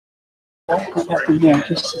I'll come back in there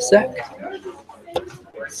just a sec.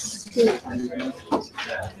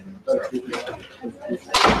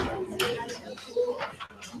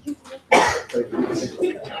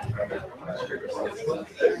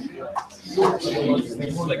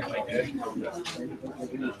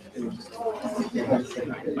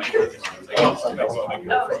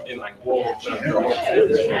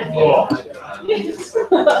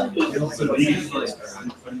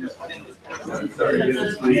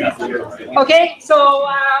 Okay, so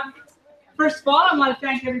first of all, I want to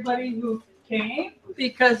thank everybody who came,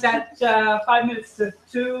 because at 5 minutes to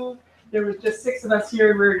 2, there was just 6 of us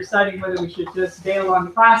here. We were deciding whether we should just bail on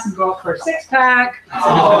the class and go out for a 6-pack.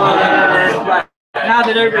 But now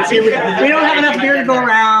that everybody's here, we don't have enough beer to go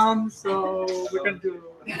around, so we're going to do.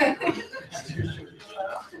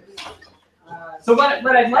 So what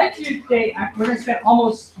I'd like to do today, we're going to spend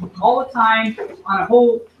almost all the time on a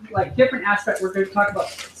whole different aspect. We're going to talk about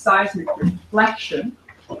seismic reflection.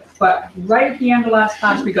 But right at the end of last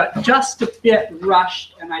class, we got just a bit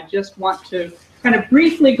rushed, and I just want to kind of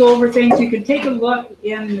briefly go over things. You can take a look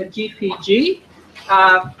in the GPG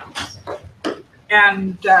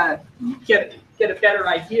and get a better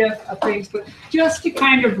idea of things. But just to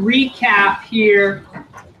kind of recap here,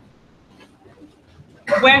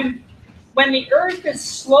 when the Earth is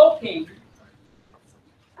sloping,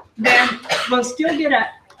 then we'll still get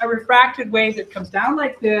a refracted wave that comes down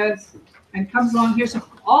like this and comes along here. So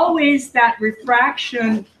always that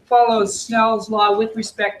refraction follows Snell's law with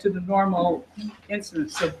respect to the normal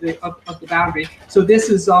incidence of the boundary. So this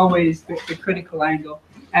is always the critical angle,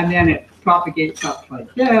 and then it propagates up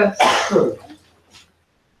like this,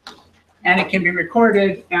 and it can be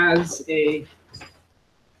recorded as a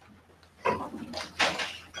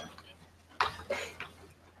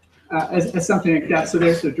as something like that. So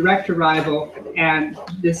there's the direct arrival, and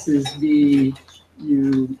this is the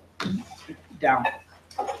U down.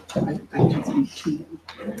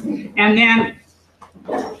 And then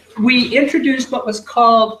we introduced what was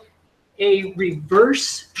called a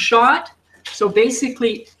reverse shot. So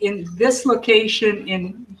basically in this location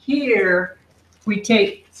in here, we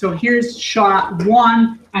take, so here's shot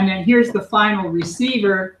 1, and then here's the final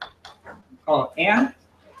receiver, called N.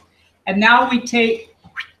 And now we take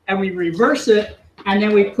and we reverse it, and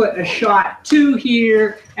then we put a shot 2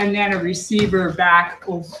 here, and then a receiver back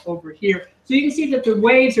over here. So you can see that the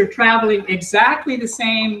waves are traveling exactly the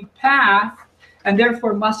same path, and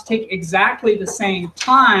therefore must take exactly the same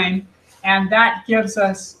time, and that gives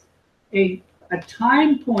us a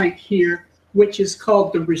time point here, which is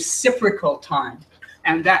called the reciprocal time,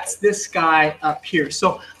 and that's this guy up here.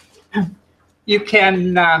 So you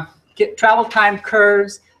can get travel time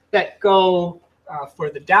curves that go for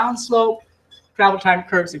the downslope, travel time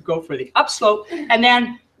curves that go for the upslope, and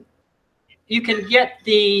then you can get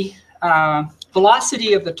the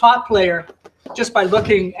velocity of the top layer just by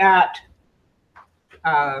looking at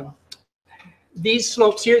these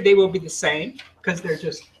slopes here. They will be the same because they're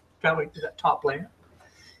just traveling to that top layer.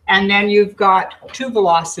 And then you've got 2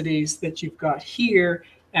 velocities that you've got here,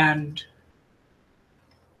 and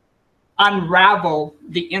unravel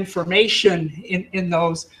the information in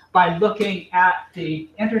those by looking at the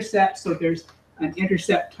intercept. So there's an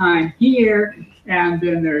intercept time here, and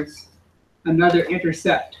then there's another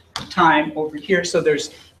intercept time over here. So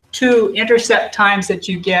there's 2 intercept times that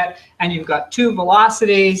you get, and you've got 2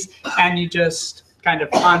 velocities, and you just kind of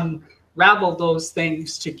unravel those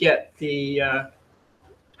things to get the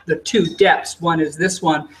 2 depths. One is this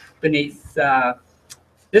one beneath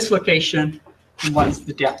this location, and one's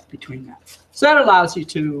the depth between that. So that allows you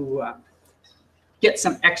to get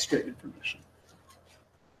some extra information.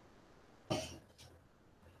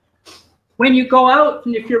 When you go out,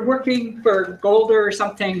 and if you're working for Golder or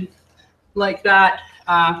something like that,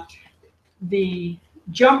 the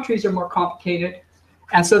geometries are more complicated,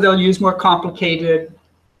 and so they'll use more complicated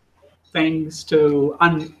things to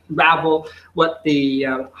unravel what the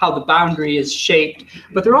how the boundary is shaped.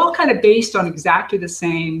 But they're all kind of based on exactly the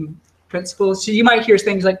same principles. So you might hear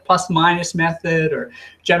things like plus-minus method or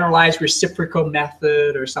generalized reciprocal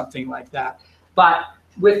method or something like that. But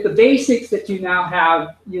with the basics that you now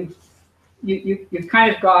have, you've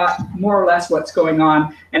kind of got more or less what's going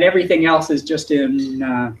on, and everything else is just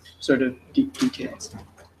in sort of deep details.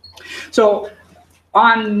 So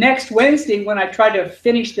on next Wednesday, when I try to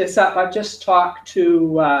finish this up, I've just talked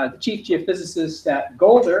to the chief geophysicist at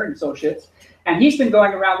Golder and Associates, and he's been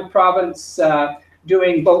going around the province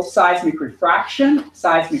doing both seismic refraction,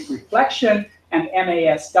 seismic reflection, and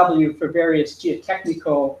MASW for various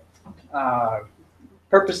geotechnical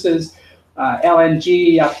purposes.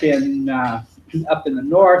 LNG up in the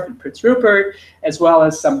north in Prince Rupert, as well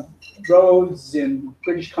as some roads in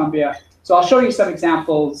British Columbia. So I'll show you some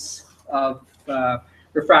examples of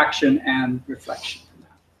refraction and reflection.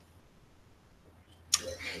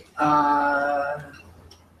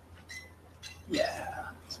 Yeah,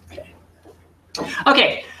 okay.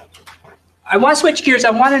 Okay, I want to switch gears.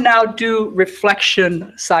 I want to now do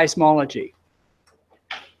reflection seismology.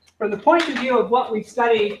 From the point of view of what we've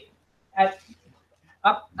studied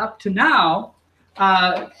up to now,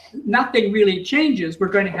 nothing really changes. We're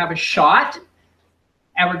going to have a shot,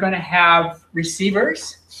 and we're going to have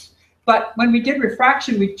receivers. But when we did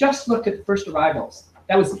refraction, we just looked at first arrivals.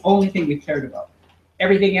 That was the only thing we cared about.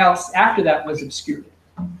 Everything else after that was obscured.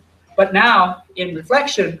 But now, in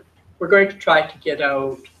reflection, we're going to try to get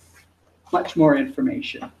out much more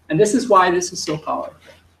information. And this is why this is so powerful.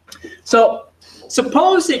 So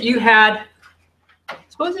suppose that you had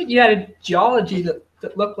a geology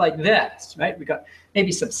that looked like this, right? We've got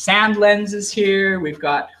maybe some sand lenses here. We've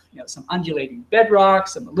got some undulating bedrock,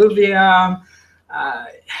 some alluvium,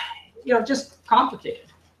 just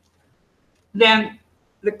complicated. Then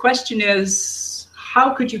the question is,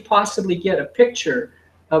 how could you possibly get a picture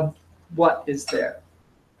of what is there?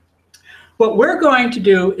 What we're going to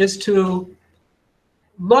do is to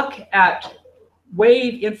look at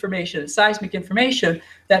wave information, seismic information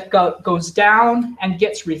that goes down and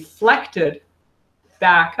gets reflected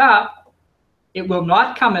back up. It will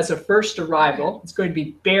not come as a first arrival. It's going to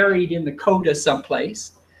be buried in the coda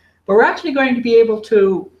someplace. But we're actually going to be able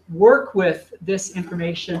to work with this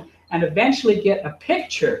information and eventually get a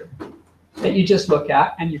picture that you just look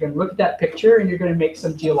at, and you're going to look at that picture and you're going to make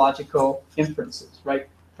some geological inferences right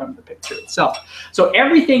from the picture itself. So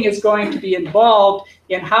everything is going to be involved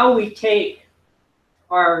in how we take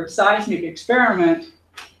our seismic experiment,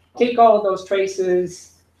 take all of those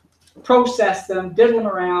traces, process them, diddle them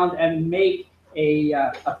around, and make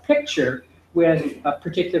a picture with a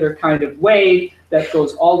particular kind of wave that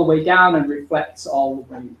goes all the way down and reflects all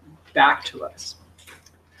the way back to us.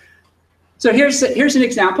 So here's an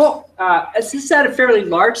example. This is at a fairly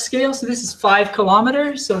large scale. So this is 5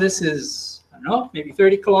 kilometers. So this is, I don't know, maybe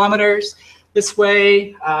 30 kilometers this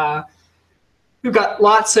way. We've got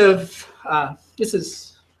lots of, this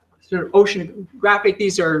is sort of oceanographic.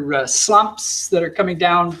 These are slumps that are coming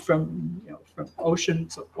down from, from ocean.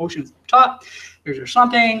 So ocean's top. There's your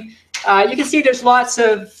slumping. You can see there's lots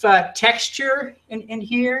of texture in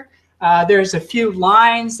here. There's a few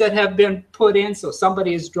lines that have been put in, so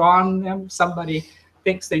somebody has drawn them. Somebody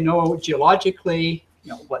thinks they know geologically,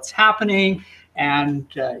 what's happening, and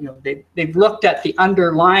they've looked at the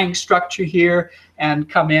underlying structure here and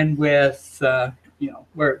come in with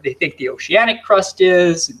where they think the oceanic crust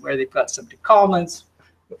is and where they've got some decalments,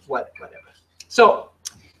 whatever. So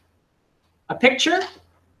a picture,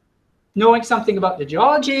 knowing something about the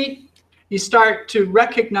geology, you start to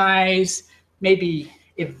recognize maybe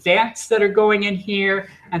events that are going in here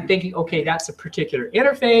and thinking, okay, that's a particular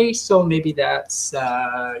interface, so maybe that's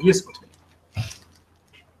useful to me.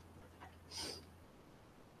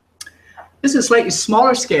 This is a slightly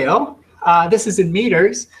smaller scale. This is in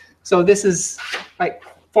meters, so this is like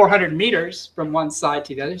 400 meters from one side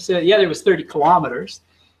to the other. So the other was 30 kilometers.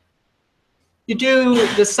 You do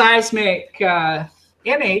the seismic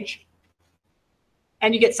image,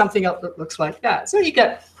 and you get something else that looks like that. So you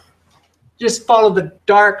get, just follow the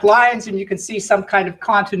dark lines and you can see some kind of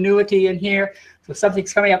continuity in here. So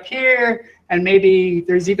something's coming up here, and maybe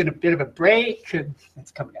there's even a bit of a break, and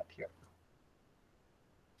it's coming up here.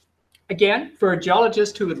 Again, for a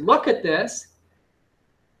geologist who would look at this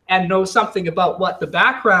and know something about what the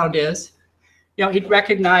background is, he'd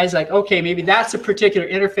recognize, like, okay, maybe that's a particular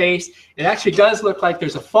interface. It actually does look like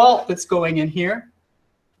there's a fault that's going in here.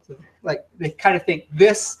 So, like, they kind of think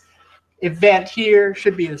this event here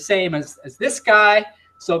should be the same as this guy.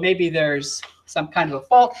 So maybe there's some kind of a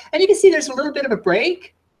fault. And you can see there's a little bit of a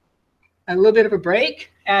break, and a little bit of a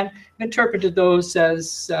break, and interpreted those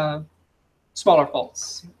as smaller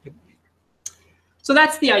faults. So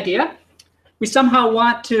that's the idea. We somehow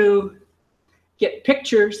want to get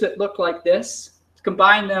pictures that look like this,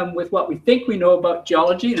 combine them with what we think we know about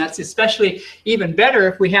geology, and that's especially even better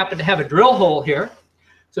if we happen to have a drill hole here.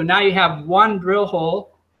 So now you have one drill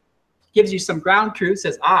hole, gives you some ground truth,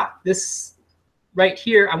 says, this right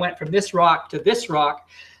here, I went from this rock to this rock.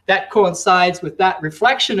 That coincides with that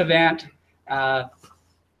reflection event.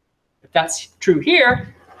 If that's true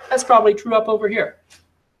here, that's probably true up over here.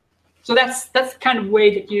 So that's the kind of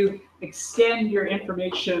way that you extend your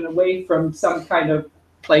information away from some kind of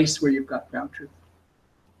place where you've got ground truth.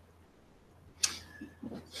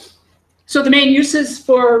 So the main uses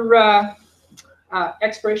for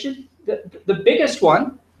exploration, the biggest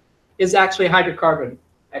one is actually hydrocarbon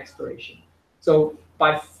exploration. So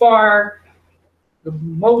by far, the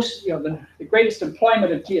most, the greatest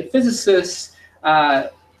employment of geophysicists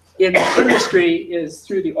in industry is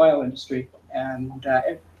through the oil industry, and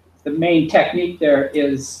the main technique there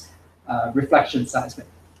is reflection seismic.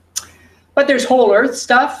 But there's whole Earth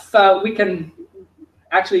stuff. We can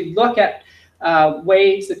actually look at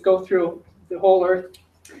waves that go through the whole Earth.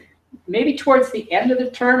 Maybe towards the end of the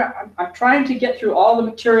term, I'm trying to get through all the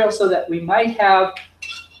material so that we might have,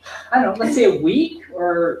 I don't know, let's say a week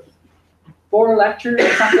or 4 lectures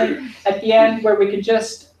or something at the end where we can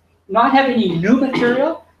just not have any new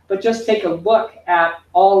material, but just take a look at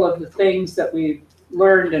all of the things that we've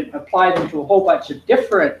learned and apply them to a whole bunch of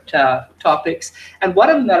different topics. And one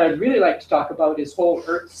of them that I'd really like to talk about is whole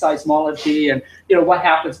Earth seismology and what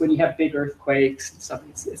happens when you have big earthquakes and stuff.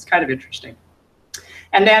 It's kind of interesting.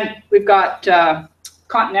 And then we've got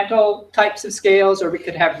continental types of scales, or we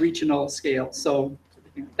could have regional scales. So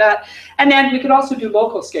everything like that. And then we could also do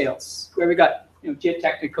local scales, where we got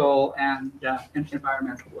geotechnical and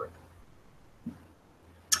environmental work.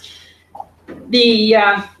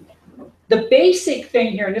 The basic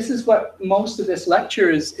thing here, and this is what most of this lecture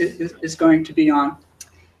is going to be on,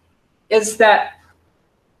 is that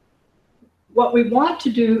what we want to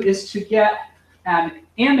do is to get an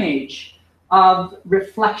image of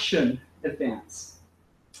reflection events.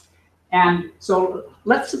 And so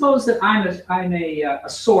let's suppose that I'm a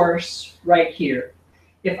source right here.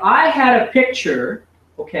 If I had a picture,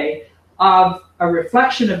 okay, of a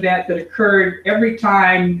reflection event that occurred every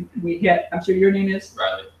time we hit, I'm sorry, your name is?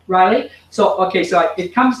 Riley. Riley? So, okay, so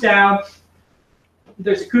it comes down,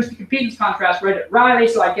 there's acoustic impedance contrast right at Riley,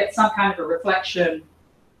 so I get some kind of a reflection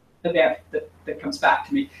event that comes back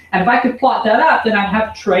to me. And if I could plot that up, then I'd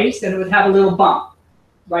have trace, and it would have a little bump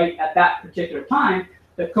right at that particular time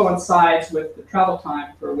that coincides with the travel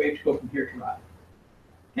time for a wave to go from here to Riley.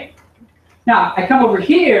 Okay. Now, I come over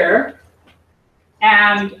here,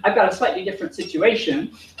 and I've got a slightly different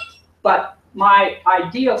situation, but my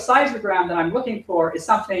ideal seismogram that I'm looking for is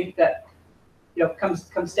something that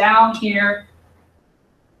comes down here,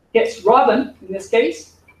 hits Robin in this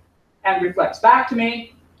case, and reflects back to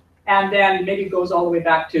me, and then maybe goes all the way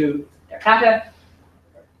back to Takaka,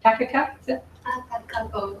 is it?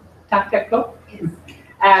 Takako, yes.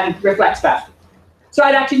 And reflects back. So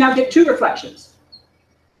I'd actually now get 2 reflections,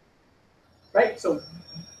 right? So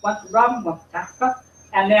one from Robin, one from Takaka,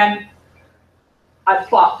 and then I'd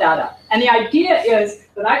plot that up. And the idea is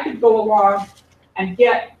that I could go along and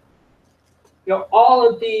get all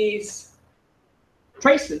of these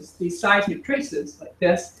traces, these seismic traces like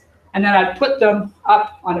this, and then I'd put them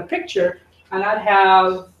up on a picture, and I'd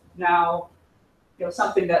have now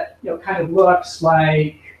something that kind of looks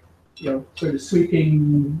like sort of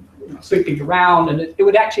sweeping around, and it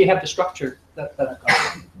would actually have the structure that I've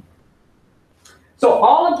got. So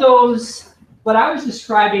all of those, what I was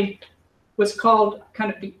describing was called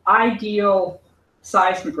kind of the ideal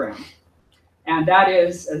seismogram, and that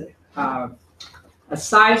is a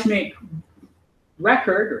seismic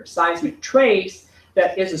record or seismic trace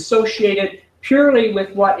that is associated purely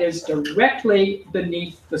with what is directly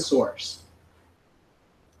beneath the source.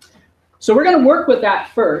 So we're going to work with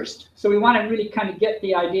that first. So we want to really kind of get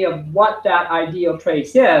the idea of what that ideal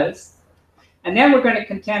trace is, and then we're going to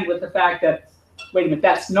contend with the fact that, wait a minute,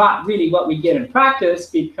 that's not really what we get in practice,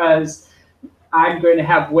 because I'm going to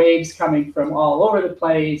have waves coming from all over the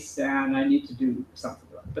place, and I need to do something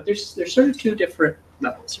about it. But there's sort of 2 different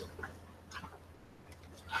levels here.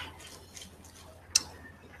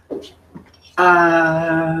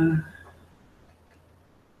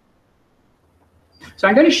 So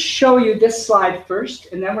I'm going to show you this slide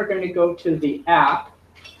first, and then we're going to go to the app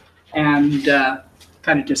and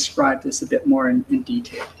kind of describe this a bit more in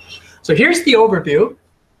detail. So here's the overview.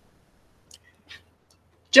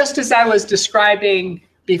 Just as I was describing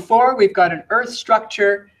before, we've got an Earth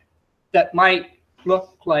structure that might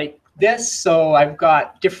look like this. So I've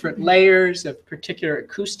got different layers of particular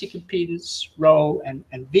acoustic impedance, rho and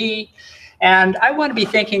V. And I want to be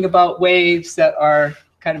thinking about waves that are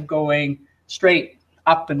kind of going straight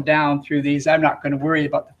up and down through these. I'm not going to worry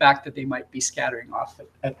about the fact that they might be scattering off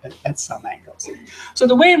at some angles. So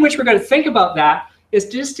the way in which we're going to think about that is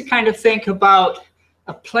just to kind of think about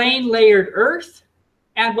a plane layered Earth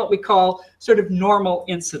and what we call sort of normal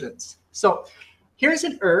incidence. So here's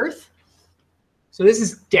an Earth. So this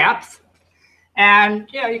is depth. And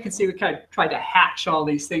you can see we kind of tried to hatch all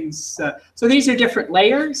these things. So these are different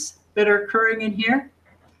layers that are occurring in here.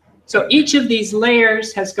 So each of these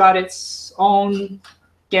layers has got its own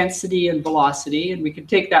density and velocity, and we can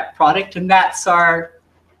take that product, and that's our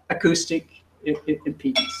acoustic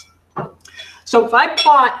impedance. So if I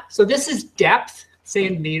plot, so this is depth, say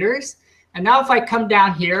in meters. And now if I come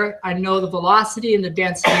down here, I know the velocity and the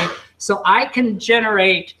density. So I can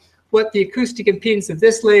generate what the acoustic impedance of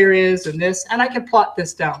this layer is and this, and I can plot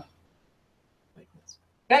this down like this.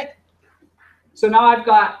 Okay? So now I've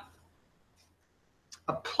got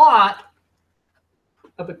a plot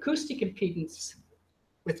of acoustic impedance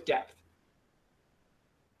with depth.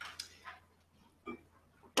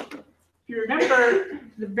 If you remember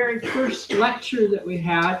the very first lecture that we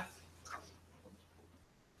had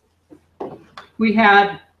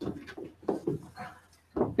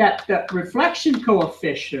that reflection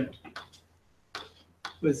coefficient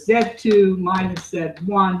was Z2 minus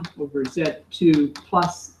Z1 over Z2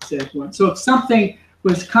 plus Z1. So if something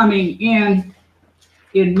was coming in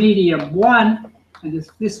medium 1, and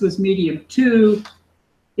this was medium 2,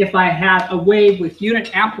 if I had a wave with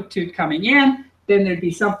unit amplitude coming in, then there'd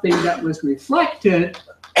be something that was reflected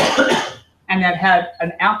and that had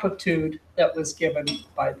an amplitude that was given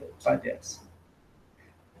by this.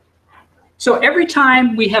 So every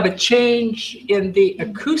time we have a change in the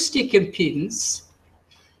acoustic impedance,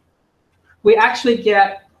 we actually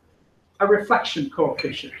get a reflection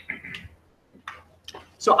coefficient.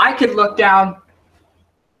 So I could look down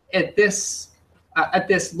at this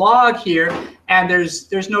log here, and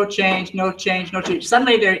there's no change, no change, no change.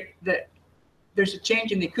 Suddenly there's a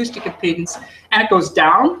change in the acoustic impedance, and it goes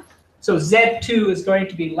down. So Z2 is going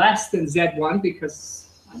to be less than Z1 because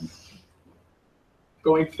I'm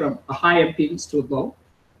going from a high impedance to a low.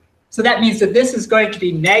 So that means that this is going to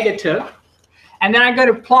be negative. And then I'm going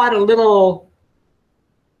to plot a little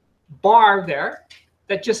bar there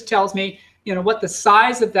that just tells me, you know, what the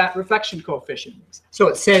size of that reflection coefficient is. So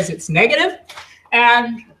it says it's negative,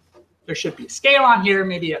 and there should be a scale on here.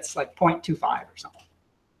 Maybe it's like 0.25 or something.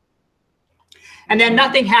 And then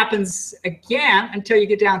nothing happens again until you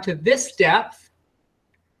get down to this depth.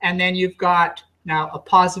 And then you've got now a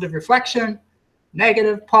positive reflection,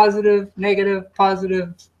 negative, positive, negative,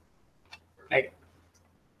 positive, negative.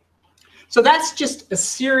 So that's just a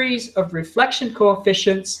series of reflection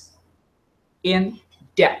coefficients in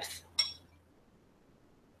depth.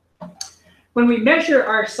 When we measure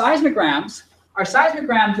our seismograms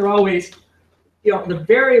are always, you know, the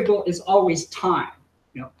variable is always time.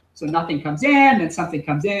 You know, so nothing comes in, then something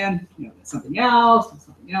comes in, you know, then something else,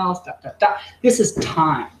 dot, dot, dot. This is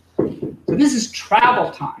time. So this is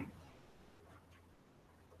travel time.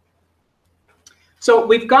 So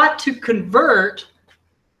we've got to convert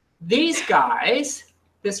these guys,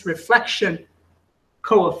 this reflection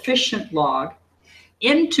coefficient log,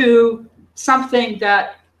 into something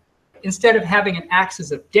that, instead of having an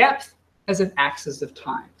axis of depth, has an axis of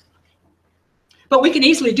time. But we can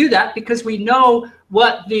easily do that because we know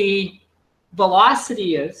what the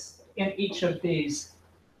velocity is in each of these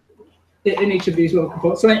little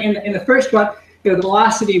components. So in the first one, you know, the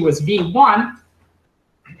velocity was v1.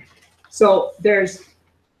 So there's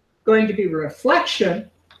going to be a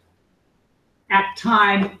reflection at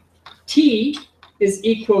time t is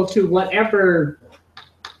equal to whatever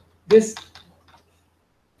this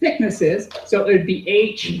thickness is. So it would be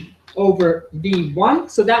h over v1.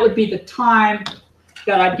 So that would be the time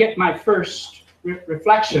that I'd get my first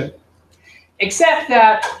reflection. Except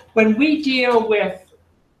that when we deal with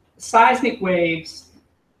seismic waves,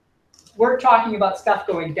 we're talking about stuff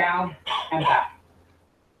going down and back.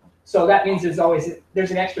 So that means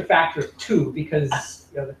there's an extra factor of 2 because,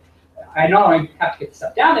 you know, I not only have to get the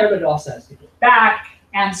stuff down there, but it also has to get back.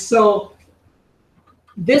 And so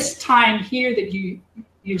this time here that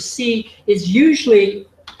you see is usually,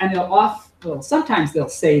 and sometimes they'll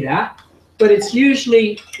say that, but it's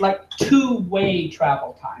usually like two-way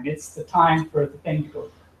travel time. It's the time for the thing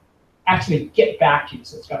to actually get back to you,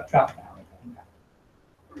 so it's got to travel down and back.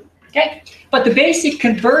 Okay, but the basic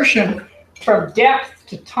conversion from depth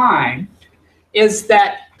to time is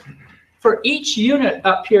that for each unit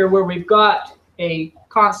up here where we've got a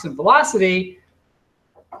constant velocity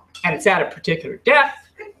and it's at a particular depth,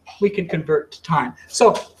 we can convert to time.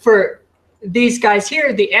 So for these guys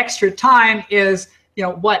here, the extra time is, you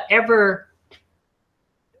know, whatever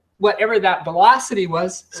that velocity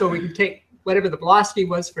was. So we can take whatever the velocity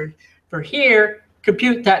was for here,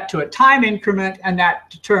 compute that to a time increment, and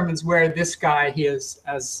that determines where this guy is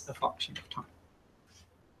as a function of time.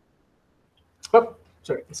 Oh,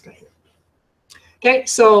 sorry, this guy here. Okay,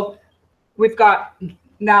 so we've got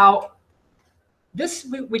now this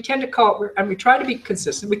we tend to call, and we try to be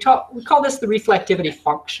consistent. We call this the reflectivity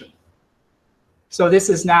function. So this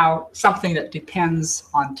is now something that depends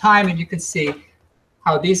on time, and you can see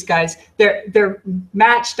how these guys, they're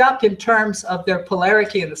matched up in terms of their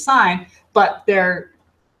polarity and the sign, but they're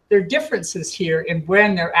there are differences here in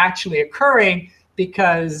when they're actually occurring,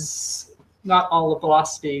 because not all the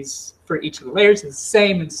velocities for each of the layers is the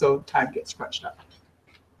same, and so time gets crunched up.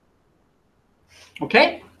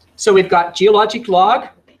 Okay, so we've got geologic log,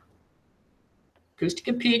 acoustic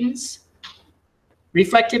impedance,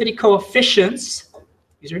 reflectivity coefficients,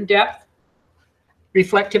 these are in depth,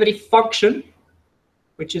 reflectivity function,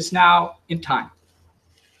 which is now in time.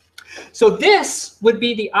 So this would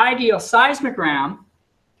be the ideal seismogram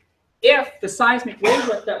if the seismic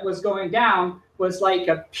wavelet that was going down was like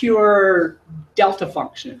a pure delta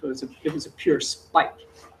function, if it was a pure spike.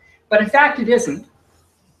 But in fact, it isn't.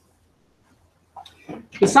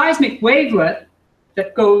 The seismic wavelet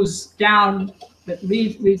that goes down, that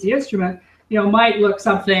leaves the instrument, might look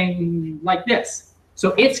something like this.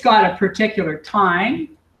 So it's got a particular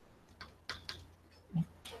time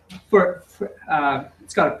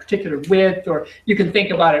it's got a particular width, or you can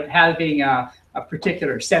think about it having a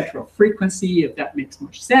particular central frequency, if that makes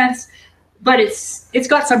more sense. But it's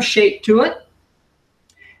got some shape to it.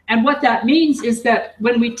 And what that means is that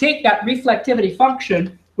when we take that reflectivity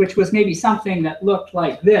function, which was maybe something that looked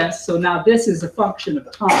like this, so now this is a function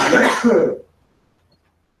of time,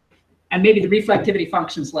 and maybe the reflectivity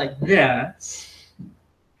function's like this,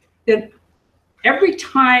 then every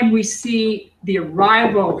time we see the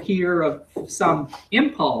arrival here of some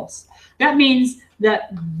impulse, that means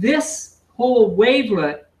that this whole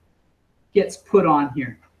wavelet gets put on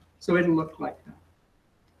here. So it'll look like that.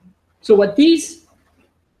 So what these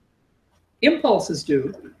impulses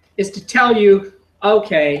do is to tell you,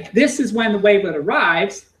 okay, this is when the wavelet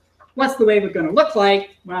arrives. What's the wavelet going to look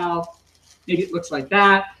like? Well, maybe it looks like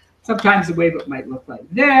that. Sometimes the wavelet might look like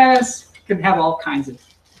this. It can have all kinds of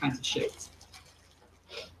shapes.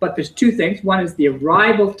 But there's two things. One is the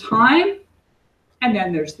arrival time, and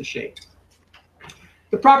then there's the shape.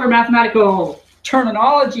 The proper mathematical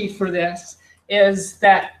terminology for this is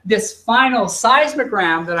that this final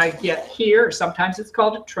seismogram that I get here, or sometimes it's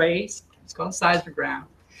called a trace, it's called a seismogram,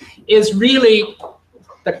 is really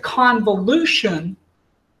the convolution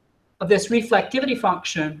of this reflectivity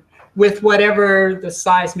function with whatever the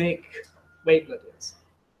seismic wavelet is.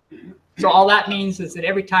 So all that means is that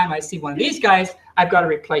every time I see one of these guys, I've got to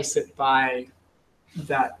replace it by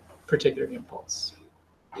that particular impulse.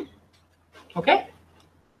 Okay?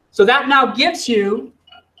 So that now gives you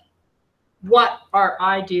what our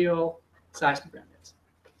ideal seismogram is.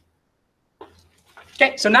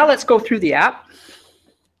 Okay, so now let's go through the app.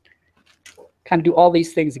 Kind of do all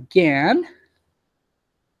these things again.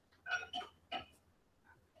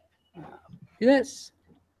 Do this.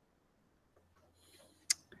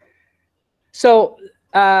 So,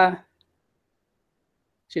 let's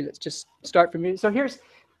just start from here. So here's,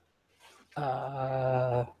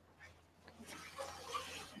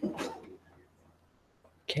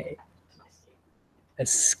 okay,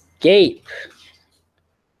 escape.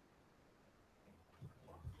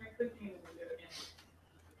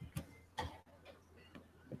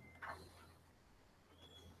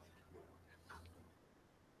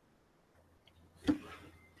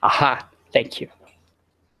 Aha, thank you.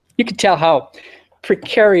 You can tell how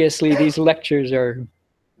precariously these lectures are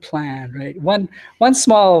planned, right? One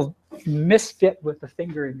small misfit with the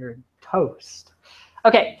finger and you're toast.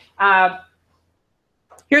 Okay,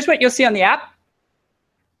 here's what you'll see on the app.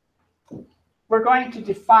 We're going to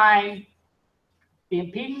define the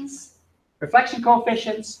impedance, reflection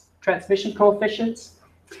coefficients, transmission coefficients.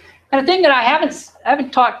 And a thing that I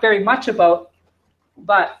haven't talked very much about,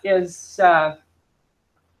 but is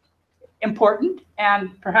important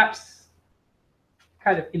and perhaps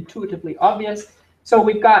kind of intuitively obvious. So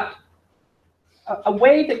we've got a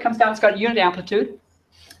wave that comes down, it's got unit amplitude,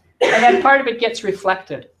 and then part of it gets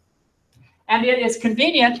reflected. And it is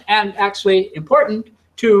convenient and actually important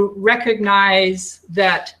to recognize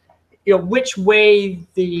that, which way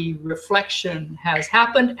the reflection has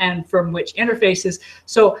happened and from which interfaces.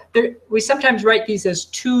 So we sometimes write these as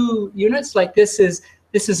two units, like this is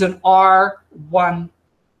an R12,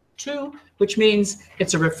 which means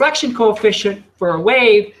it's a reflection coefficient for a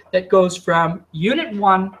wave that goes from unit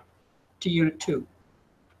 1 to unit 2.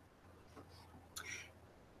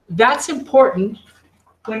 That's important.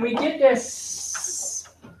 When we did this,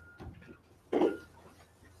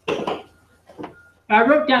 I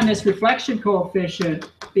wrote down this reflection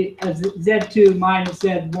coefficient as Z2 minus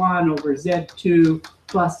Z1 over Z2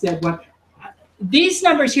 plus Z1. These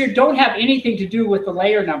numbers here don't have anything to do with the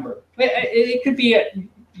layer number. It could be a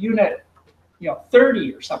unit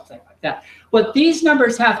 30 or something like that. What these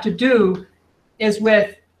numbers have to do is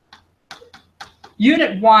with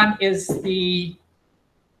unit 1 is the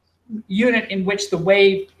unit in which the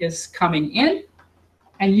wave is coming in,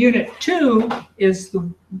 And unit 2 is the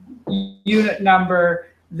unit number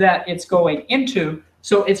that it's going into.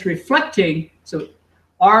 So it's reflecting. So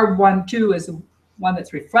R12 is the one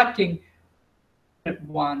that's reflecting unit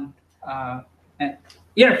 1, and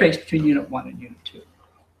interface between unit 1 and unit 2.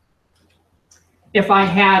 If I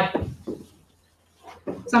had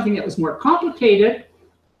something that was more complicated,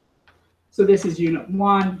 so this is unit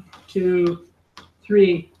 1, 2,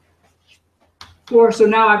 3, 4. So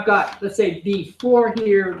now I've got, let's say, V4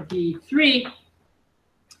 here, V3.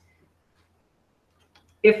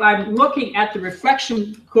 If I'm looking at the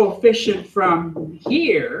reflection coefficient from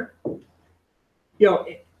here, you know,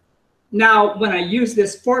 now when I use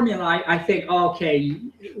this formula, I think, okay,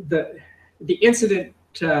 the incident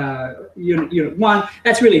unit 1,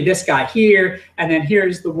 that's really this guy here, and then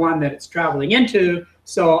here's the one that it's traveling into.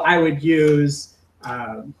 So I would use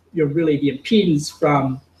really the impedance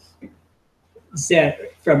from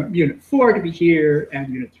from unit 4 to be here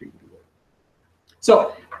and unit 3 to be here.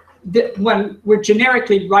 So when we're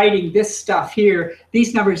generically writing this stuff here,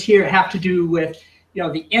 these numbers here have to do with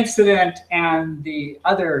the incident and the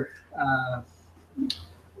other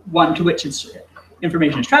one to which its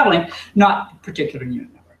information is traveling, not particular unit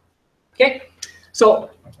number. Okay,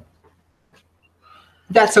 so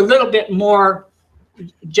that's a little bit more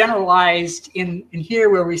generalized in here,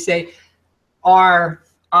 where we say Rij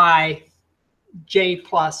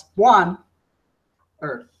plus 1,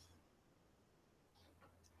 or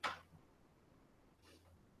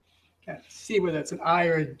can't see whether it's an I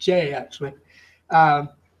or a J actually.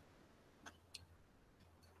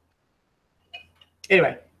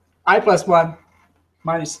 Anyway, I plus 1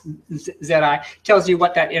 minus Zi tells you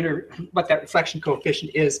what that reflection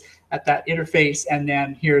coefficient is at that interface, and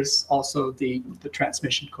then here's also the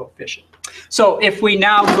transmission coefficient. So if we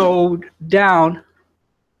now go down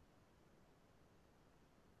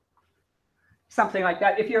something like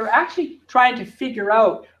that, if you're actually trying to figure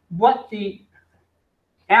out what the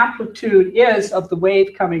amplitude is of the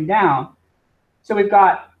wave coming down, so we've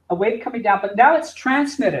got a wave coming down, but now it's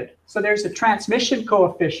transmitted. So there's a transmission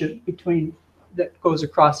coefficient that goes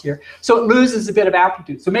across here. So it loses a bit of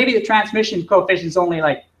amplitude. So maybe the transmission coefficient is only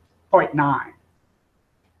like 0.9.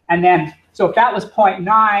 And then, so if that was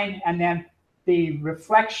 0.9, and then the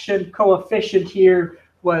reflection coefficient here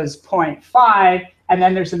was 0.5, and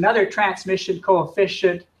then there's another transmission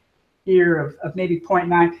coefficient here of maybe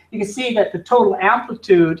 0.9, you can see that the total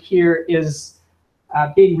amplitude here is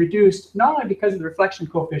being reduced, not only because of the reflection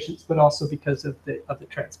coefficients, but also because of the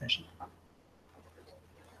transmission.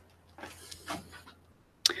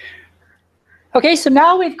 Okay, so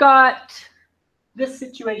now we've got this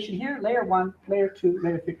situation here, layer 1, layer 2,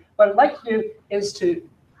 layer 3. What I'd like to do is to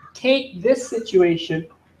take this situation,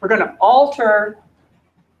 we're going to alter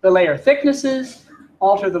the layer thicknesses,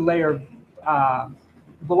 alter the layer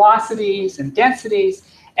velocities and densities,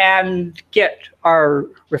 and get our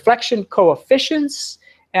reflection coefficients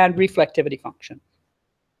and reflectivity function.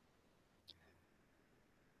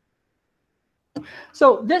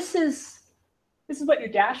 So this is what your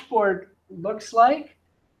dashboard looks like.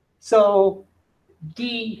 So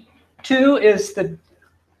D2 is the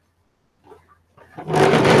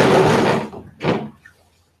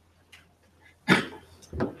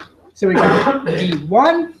so we got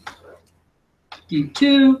D1,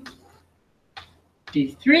 D2,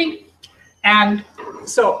 D3, and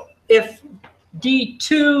so if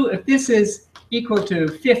D2, if this is equal to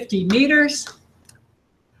 50 meters,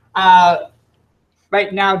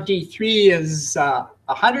 right now D3 is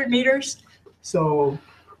 100 meters, so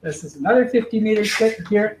this is another 50 meters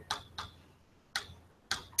here.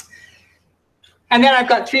 And then I've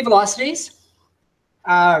got 3 velocities.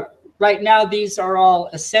 Right now these are all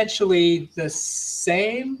essentially the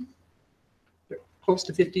same, they're close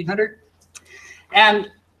to 1500. And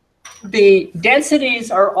the densities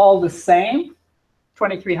are all the same,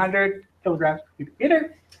 2300 kilograms per cubic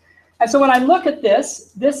meter. And so when I look at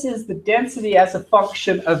this is the density as a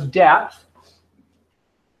function of depth,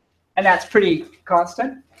 and that's pretty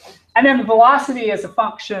constant. And then the velocity as a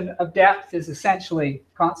function of depth is essentially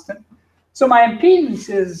constant. So my impedance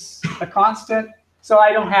is a constant, so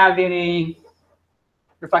I don't have any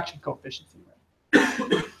reflection coefficients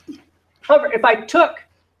anywhere. However, if I took,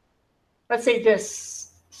 let's say,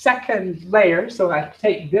 this second layer, so I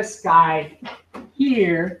take this guy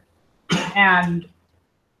here and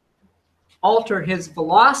alter his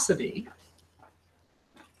velocity,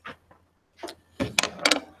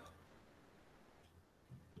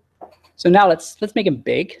 so now let's make him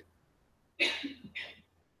big.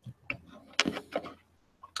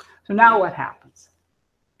 So now what happens?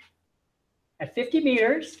 At 50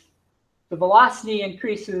 meters, the velocity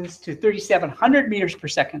increases to 3,700 meters per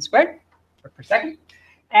second squared, or per second.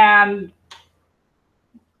 And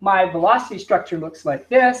my velocity structure looks like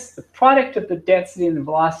this. The product of the density and the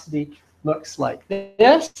velocity looks like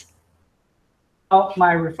this. Now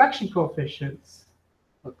my reflection coefficients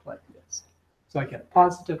look like this. So I get a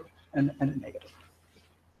positive and a negative.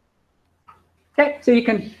 Okay, so you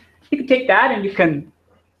can take that and you can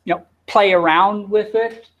play around with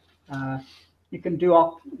it. You can do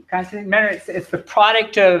all kinds of things. Remember, it's the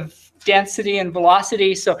product of density and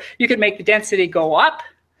velocity. So you can make the density go up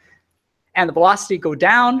and the velocity go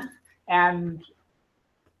down and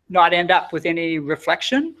not end up with any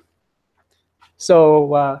reflection.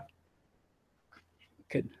 So you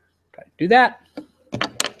could try to do that.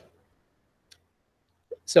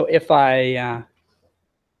 So if I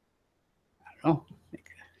don't know,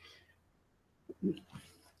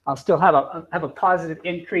 I'll still have a positive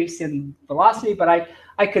increase in velocity, but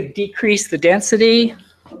I could decrease the density.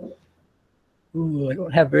 Ooh, I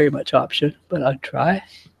don't have very much option, but I'll try.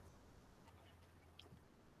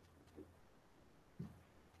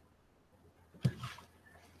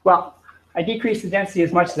 Well, I decreased the density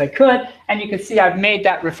as much as I could, and you can see I've made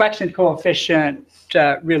that reflection coefficient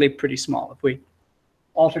really pretty small. If we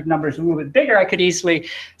altered numbers a little bit bigger, I could easily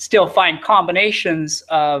still find combinations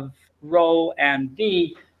of rho and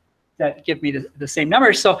v that give me the same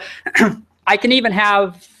numbers. So I can even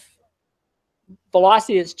have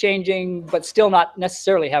velocity that's changing, but still not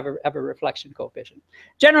necessarily have a reflection coefficient.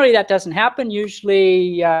 Generally, that doesn't happen.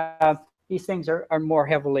 Usually, these things are more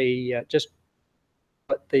heavily just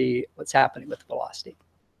what's happening with the velocity.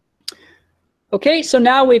 Okay, so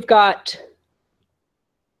now we've got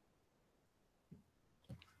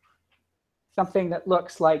something that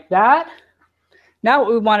looks like that. Now what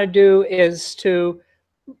we want to do is to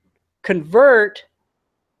convert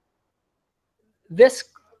this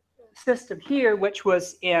system here, which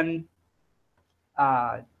was in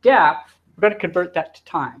depth, we're going to convert that to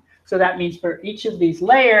time. So that means for each of these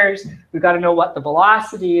layers, we've got to know what the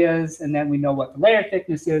velocity is, and then we know what the layer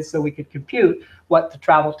thickness is, so we could compute what the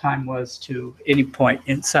travel time was to any point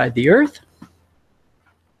inside the Earth.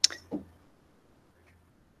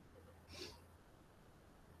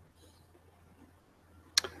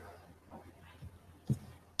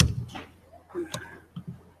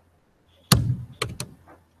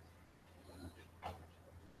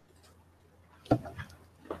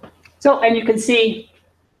 So, and you can see,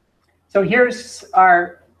 so here's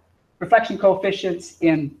our reflection coefficients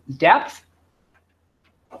in depth.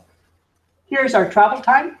 Here's our travel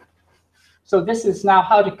time. So this is now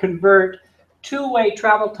how to convert two-way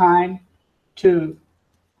travel time to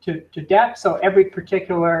depth. So every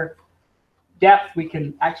particular depth, we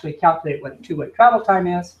can actually calculate what two-way travel time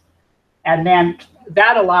is. And then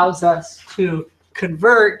that allows us to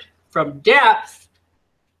convert from depth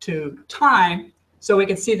to time. So we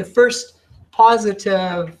can see the first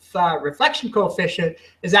positive reflection coefficient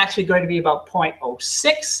is actually going to be about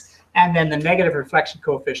 0.06, and then the negative reflection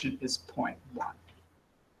coefficient is 0.1.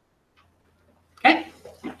 Okay,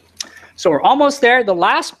 so we're almost there. The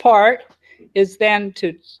last part is then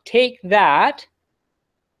to take that,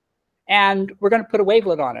 and we're going to put a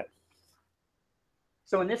wavelet on it.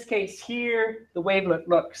 So in this case here, the wavelet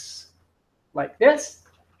looks like this.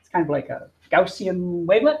 It's kind of like a Gaussian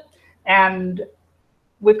wavelet, and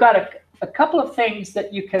we've got a couple of things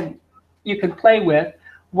that you can play with.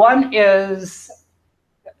 One is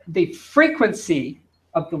the frequency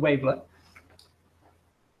of the wavelet.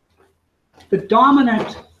 The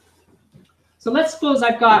dominant. So let's suppose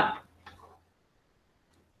I've got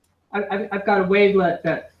a wavelet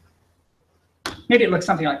that maybe it looks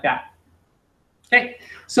something like that. Okay,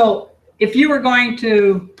 so if you were going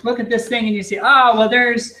to look at this thing and you see, oh well,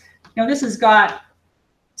 there's this has got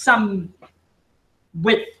some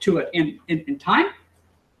width to it in time.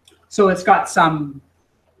 So it's got some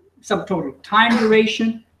total time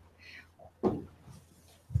duration.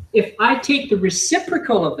 If I take the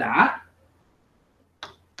reciprocal of that,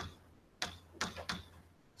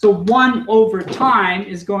 so 1 over time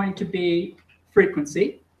is going to be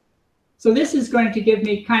frequency. So this is going to give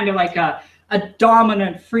me kind of like a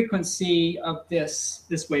dominant frequency of this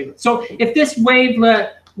wavelet. So if this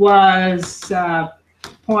wavelet was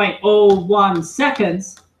 0.01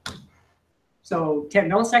 seconds, so 10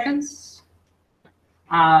 milliseconds,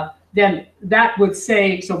 then that would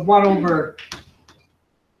say, so 1 over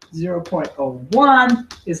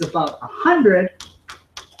 0.01 is about 100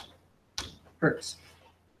 hertz.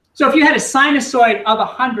 So if you had a sinusoid of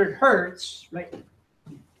 100 hertz, right?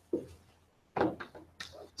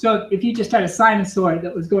 So if you just had a sinusoid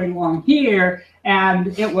that was going along here,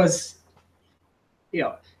 and it was,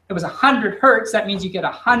 it was 100 hertz, that means you get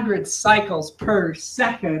 100 cycles per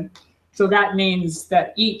second. So that means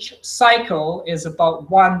that each cycle is about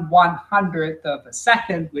 1/100th of a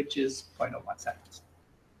second, which is 0.01 seconds.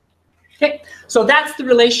 Okay, so that's the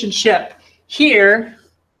relationship here.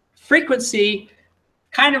 Frequency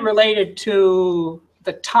kind of related to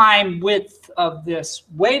the time width of this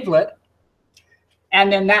wavelet.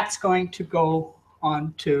 And then that's going to go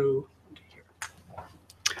on to here.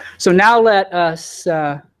 So now let us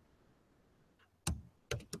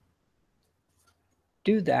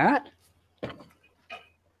do that.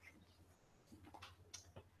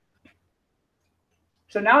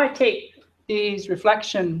 So now I take these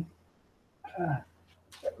reflectivity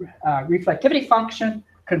function,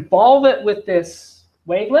 convolve it with this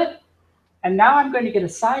wavelet, and now I'm going to get a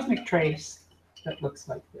seismic trace that looks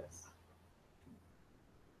like this.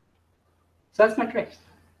 So that's my trace.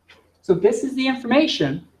 So this is the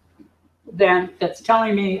information then that's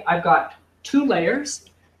telling me I've got 2 layers,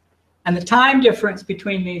 and the time difference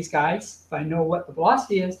between these guys, if I know what the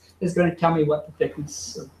velocity is going to tell me what the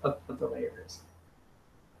thickness of the layer is.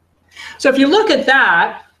 So if you look at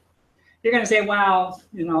that, you're going to say, well,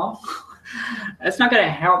 you know, that's not going to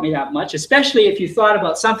help me that much, especially if you thought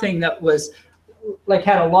about something that was like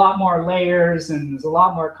had a lot more layers and was a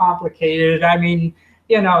lot more complicated. I mean,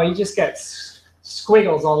 you know, you just get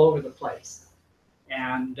squiggles all over the place.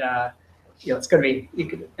 And, you know, it's going to be, you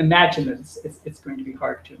could imagine that it's going to be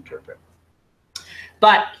hard to interpret.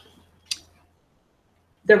 But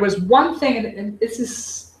there was one thing, and this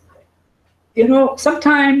is, you know,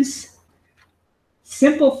 sometimes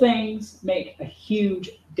simple things make a huge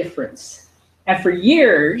difference. And for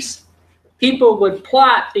years, people would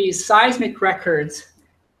plot these seismic records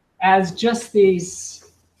as just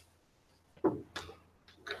these,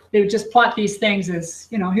 they would just plot these things as,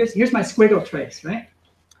 you know, here's my squiggle trace, right?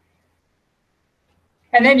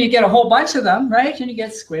 And then you get a whole bunch of them, right? And you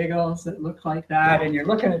get squiggles that look like that, and you're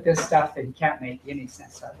looking at this stuff and you can't make any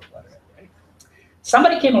sense out of it.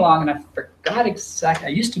 Somebody came along, and I forgot exactly, I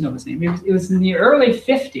used to know his name. It was in the early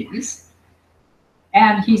 50s.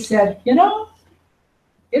 And he said, you know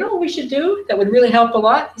what we should do that would really help a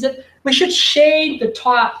lot? He said, we should shade the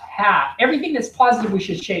top half. Everything that's positive, we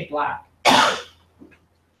should shade black.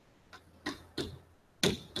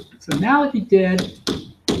 So now what he did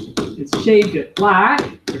is shaved it black,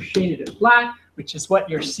 or shaded it black, which is what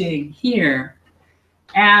you're seeing here.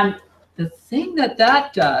 And the thing that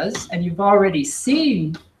does, and you've already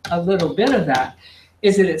seen a little bit of that,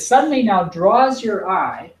 is that it suddenly now draws your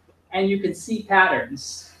eye, and you can see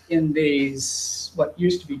patterns in these, what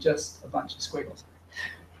used to be just a bunch of squiggles.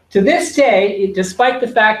 To this day, despite the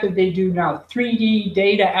fact that they do now 3D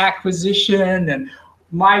data acquisition and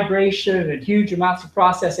migration and huge amounts of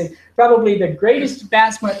processing, probably the greatest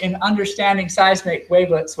advancement in understanding seismic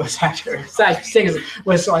wavelets was actually,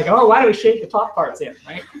 was like, oh, why do we shade the top parts in,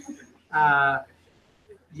 right?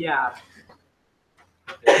 Yeah.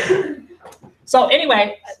 So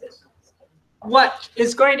anyway, what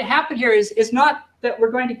is going to happen here is not that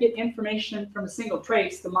we're going to get information from a single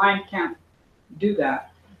trace. The mind can't do that.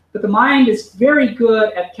 But the mind is very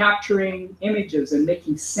good at capturing images and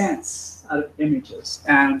making sense out of images.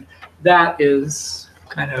 And that is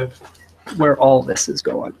kind of where all this is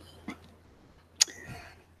going.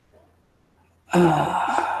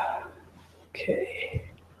 Okay.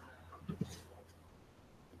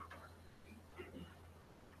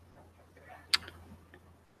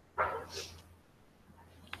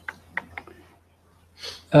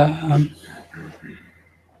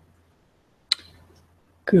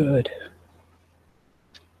 Good.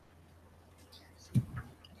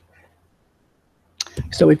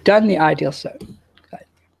 So we've done the ideal set.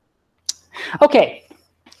 Okay,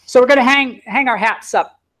 so we're going to hang our hats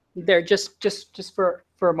up there just for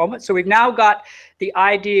a moment. So we've now got the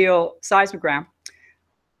ideal seismogram.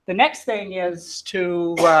 The next thing is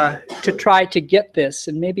to try to get this,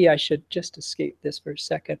 and maybe I should just escape this for a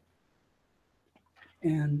second.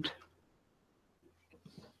 And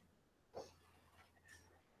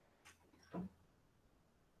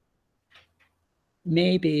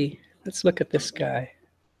maybe let's look at this guy.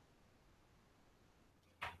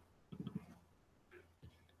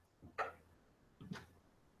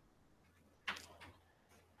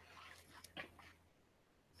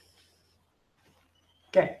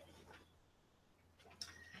 Okay.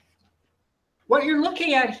 What you're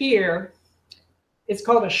looking at here is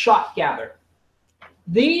called a shot gather.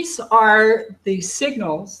 These are the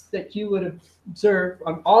signals that you would observe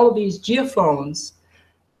on all of these geophones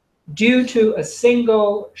due to a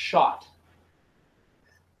single shot.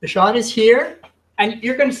 The shot is here, And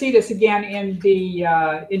you're going to see this again in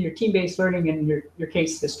the in your team-based learning and your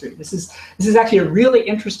case history. This is actually a really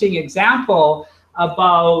interesting example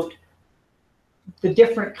about the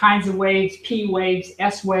different kinds of waves, P waves,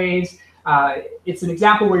 S waves. It's an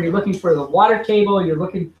example where you're looking for the water table, you're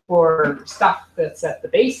looking for stuff that's at the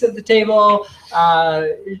base of the table.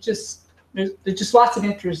 There's just lots of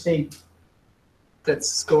interesting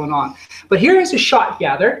that's going on. But here is a shot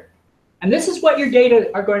gather, and this is what your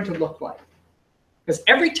data are going to look like. Because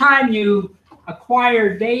every time you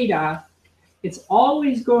acquire data, it's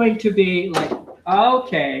always going to be like,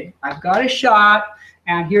 okay, I've got a shot,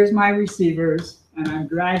 and here's my receivers, and I'm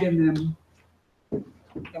dragging them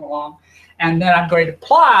along. And then I'm going to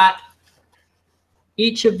plot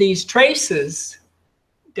each of these traces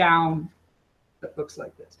down that looks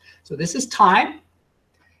like this. So this is time,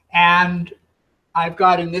 and I've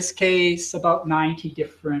got, in this case, about 90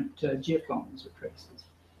 different geophones or traces.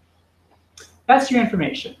 That's your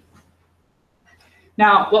information.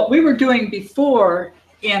 Now, what we were doing before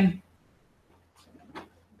in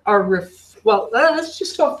our let's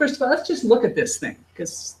just go, first of all, let's just look at this thing,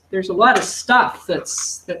 because there's a lot of stuff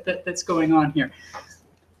that's going on here.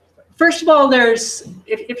 First of all,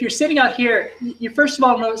 if you're sitting out here, you first of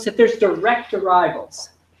all notice that there's direct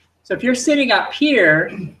arrivals. So if you're sitting up here,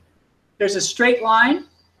 there's a straight line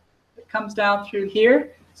that comes down through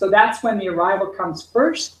here. So that's when the arrival comes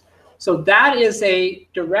first. So that is a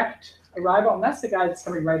direct arrival, and that's the guy that's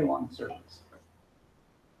coming right along the surface.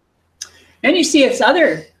 Then you see its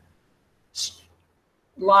other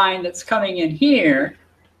line that's coming in here.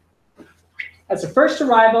 That's the first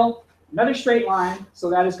arrival, another straight line. So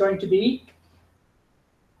that is going to be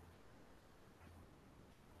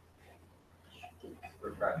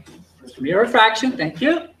refraction. Thank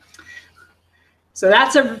you. So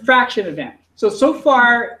that's a refraction event. So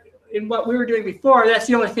far, in what we were doing before, that's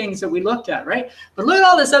the only things that we looked at, right? But look at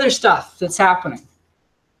all this other stuff that's happening.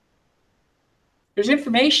 There's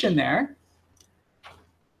information there.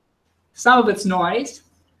 Some of it's noise.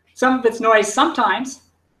 Some of it's noise sometimes,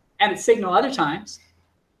 and it's signal other times.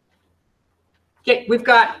 Okay, we've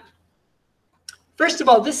got, first of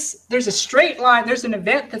all, there's a straight line. There's an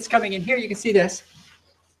event that's coming in here. You can see this.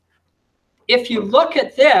 If you look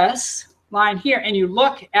at this line here, and you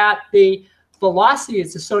look at the velocity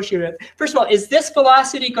it's associated with. First of all, is this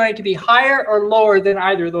velocity going to be higher or lower than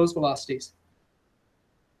either of those velocities?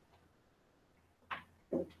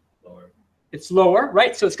 Lower. It's lower,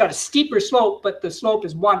 right? So it's got a steeper slope, but the slope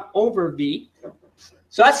is 1 over v.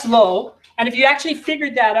 So that's low. And if you actually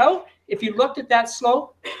figured that out, if you looked at that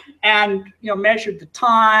slope and measured the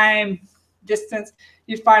time, distance,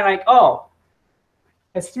 you'd find like, oh,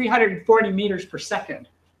 it's 340 meters per second,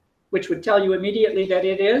 which would tell you immediately that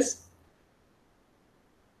it is.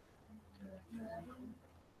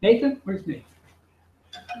 Nathan, where's Nathan?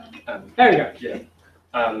 There you go. Yeah.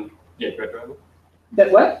 Yeah, direct arrival.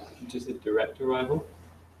 That what? Just a direct arrival.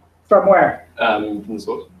 From where? From the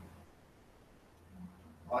source.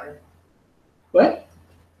 Water. What?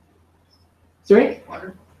 Sorry?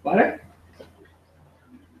 Water. Water?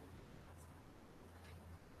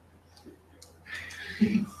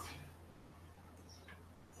 The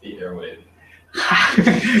airwave.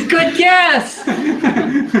 Good guess.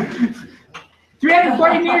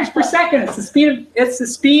 340 meters per second. It's the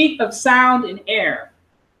speed of sound in air.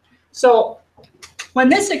 So when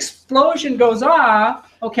this explosion goes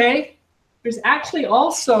off, okay, there's actually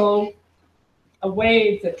also a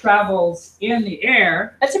wave that travels in the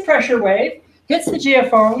air. That's a pressure wave. Hits the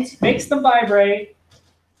geophones, makes them vibrate,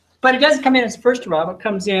 but it doesn't come in as the first arrival. It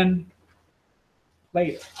comes in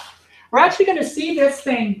later. We're actually going to see this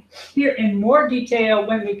thing here in more detail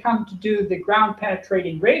when we come to do the ground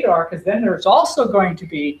penetrating radar, because then there's also going to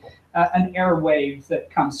be an air wave that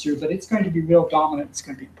comes through, but it's going to be real dominant. It's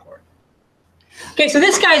going to be important. Okay, so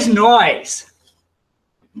this guy's noise.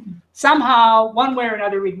 Somehow, one way or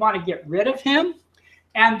another, we'd want to get rid of him.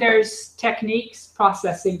 And there's techniques,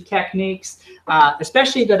 processing techniques,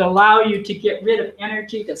 especially that allow you to get rid of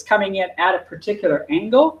energy that's coming in at a particular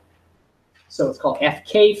angle. So it's called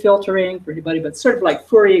FK filtering for anybody, but sort of like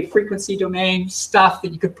Fourier frequency domain stuff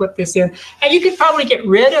that you could put this in, and you could probably get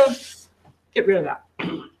rid of that.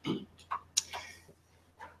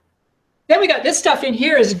 Then we got this stuff in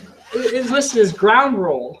here is listed as ground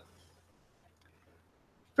roll.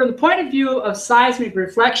 From the point of view of seismic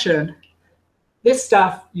reflection, this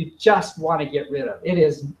stuff you just want to get rid of. It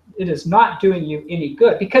is not doing you any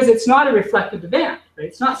good because it's not a reflective event. Right?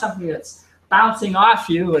 It's not something that's bouncing off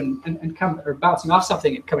you and bouncing off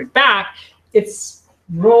something and coming back. It's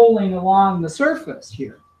rolling along the surface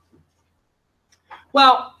here.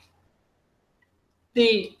 Well,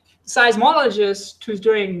 the seismologist who's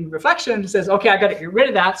doing reflection says, okay, I got to get rid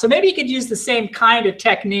of that. So maybe you could use the same kind of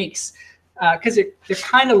techniques because they're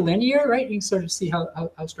kind of linear, right? You can sort of see how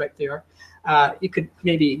striped they are. You could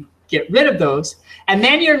maybe get rid of those. And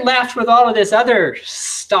then you're left with all of this other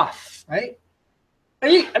stuff, right?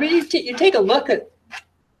 I mean, you take a look at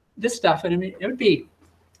this stuff, and I mean, it would be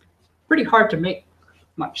pretty hard to make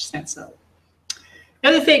much sense of. The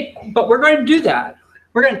other thing, but we're going to do that.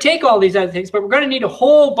 We're going to take all these other things, but we're going to need a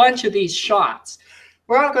whole bunch of these shots.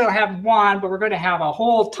 We're not going to have one, but we're going to have a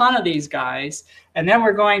whole ton of these guys. And then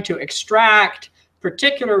we're going to extract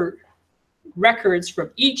particular records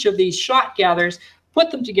from each of these shot gathers,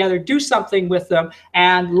 put them together, do something with them,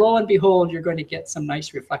 and lo and behold, you're going to get some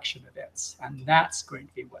nice reflection events. And that's going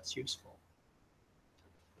to be what's useful.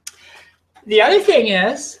 The other thing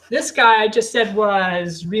is, this guy I just said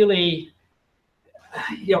was really,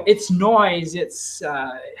 you know, it's noise, it's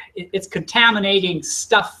contaminating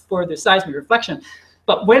stuff for the seismic reflection.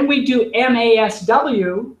 But when we do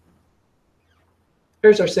MASW,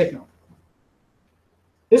 here's our signal.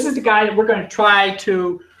 This is the guy that we're going to try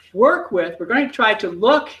to work with. We're going to try to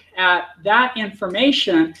look at that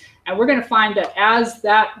information, and we're going to find that as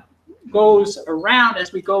that goes around,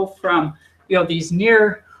 as we go from, you know, these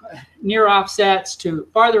near offsets to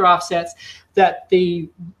farther offsets, that the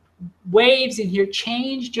waves in here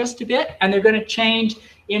change just a bit, and they're going to change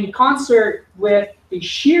in concert with the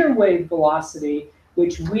shear wave velocity,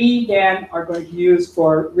 which we then are going to use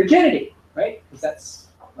for rigidity, right? Because that's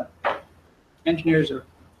what engineers are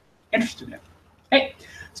interested in. Okay,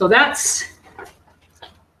 so that's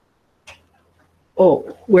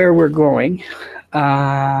where we're going.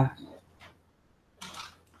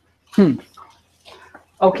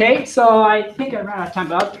 Okay, so I think I ran out of time,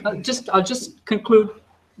 but I'll just conclude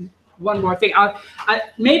one more thing.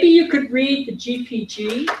 Maybe you could read the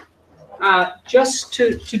GPG just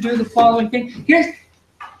to do the following thing.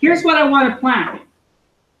 Here's what I want to plan.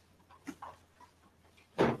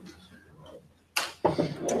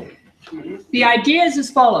 The idea is as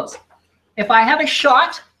follows. If I have a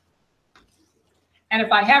shot, and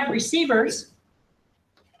if I have receivers,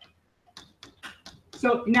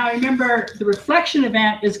 so now remember the reflection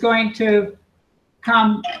event is going to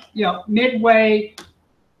come, you know, midway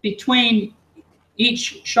between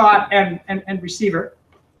each shot and receiver.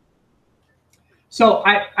 So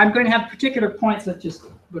I'm going to have particular points. Let's just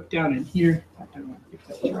look down in here. I don't know if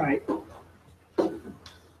that's right.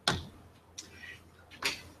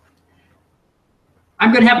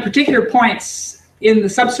 I'm going to have particular points in the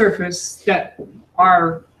subsurface that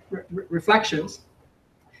are reflections.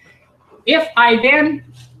 If I then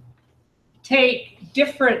take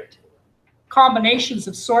different combinations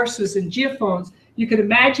of sources and geophones, you can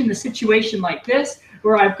imagine the situation like this,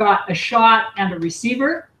 where I've got a shot and a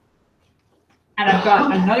receiver, and I've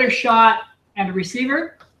got another shot and a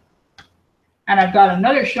receiver, and I've got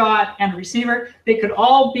another shot and a receiver. They could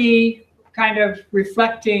all be kind of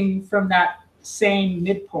reflecting from that same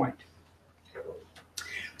midpoint.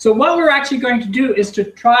 So what we're actually going to do is to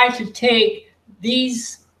try to take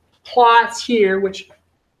these plots here, which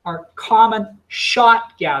are common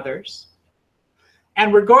shot gathers,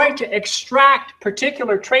 and we're going to extract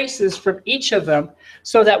particular traces from each of them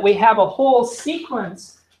so that we have a whole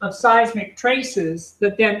sequence of seismic traces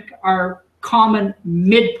that then are common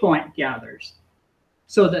midpoint gathers,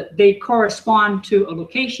 so that they correspond to a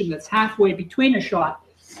location that's halfway between a shot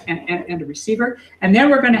and a receiver. And then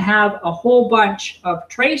we're going to have a whole bunch of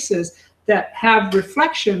traces that have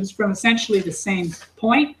reflections from essentially the same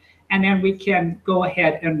point, and then we can go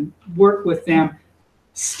ahead and work with them,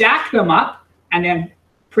 stack them up, and then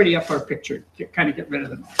pretty up our picture to kind of get rid of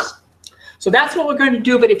the noise. So that's what we're going to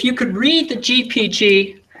do. But if you could read the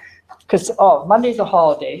GPG, because Monday's a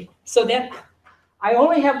holiday, so then I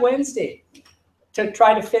only have Wednesday to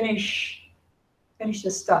try to finish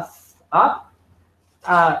this stuff up.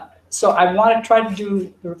 So I want to try to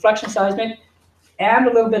do the reflection seismic and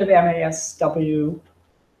a little bit of MASW,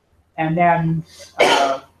 and then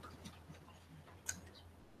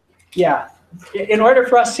yeah, in order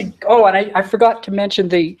for us to, and I forgot to mention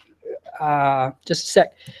the, just a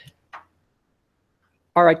sec,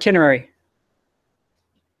 our itinerary,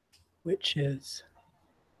 which is,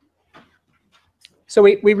 so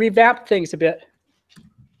we revamped things a bit.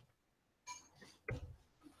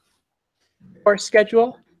 Our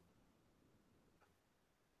schedule.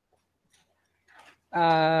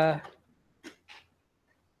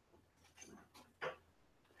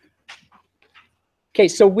 Okay,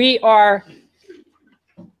 so we are,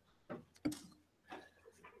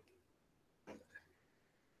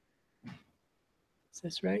 is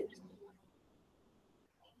this right?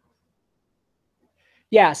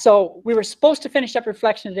 Yeah, so we were supposed to finish up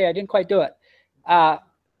reflection today. I didn't quite do it.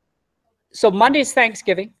 So Monday's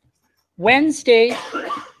Thanksgiving. Wednesday,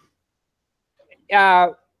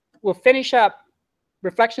 we'll finish up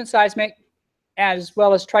reflection seismic, as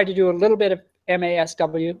well as try to do a little bit of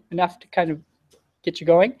MASW, enough to kind of get you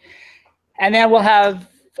going. And then we'll have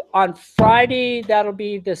on Friday, that'll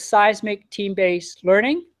be the seismic team-based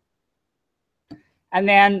learning. And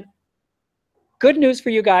then good news for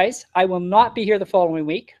you guys, I will not be here the following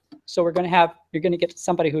week. So you're going to get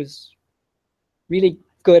somebody who's really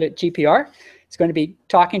good at GPR. It's going to be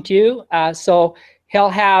talking to you. So he'll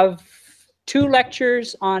have 2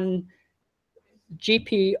 lectures on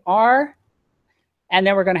GPR, and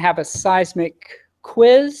then we're going to have a seismic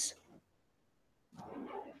quiz.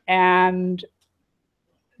 And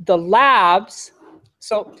the labs,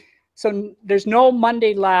 so there's no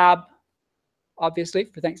Monday lab, obviously,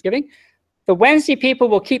 for Thanksgiving. The Wednesday people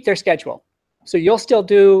will keep their schedule. So you'll still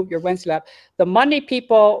do your Wednesday lab. The Monday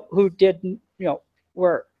people who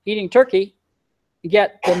were eating turkey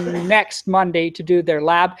get the next Monday to do their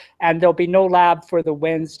lab, and there'll be no lab for the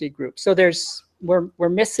Wednesday group. So we're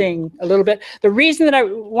missing a little bit. The reason that I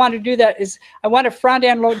want to do that is I want to front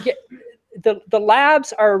end load. The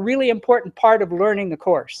labs are a really important part of learning the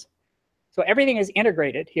course. So everything is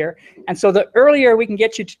integrated here. And so the earlier we can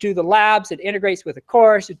get you to do the labs, it integrates with the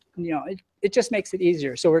course, it just makes it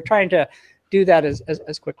easier. So we're trying to do that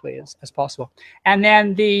as quickly as possible. And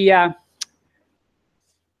then the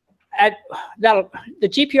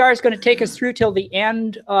GPR is going to take us through till the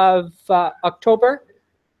end of October.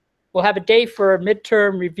 We'll have a day for a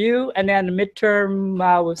midterm review, and then the midterm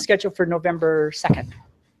we'll schedule for November 2nd.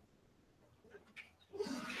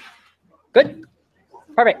 Good?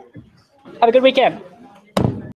 Perfect. Have a good weekend.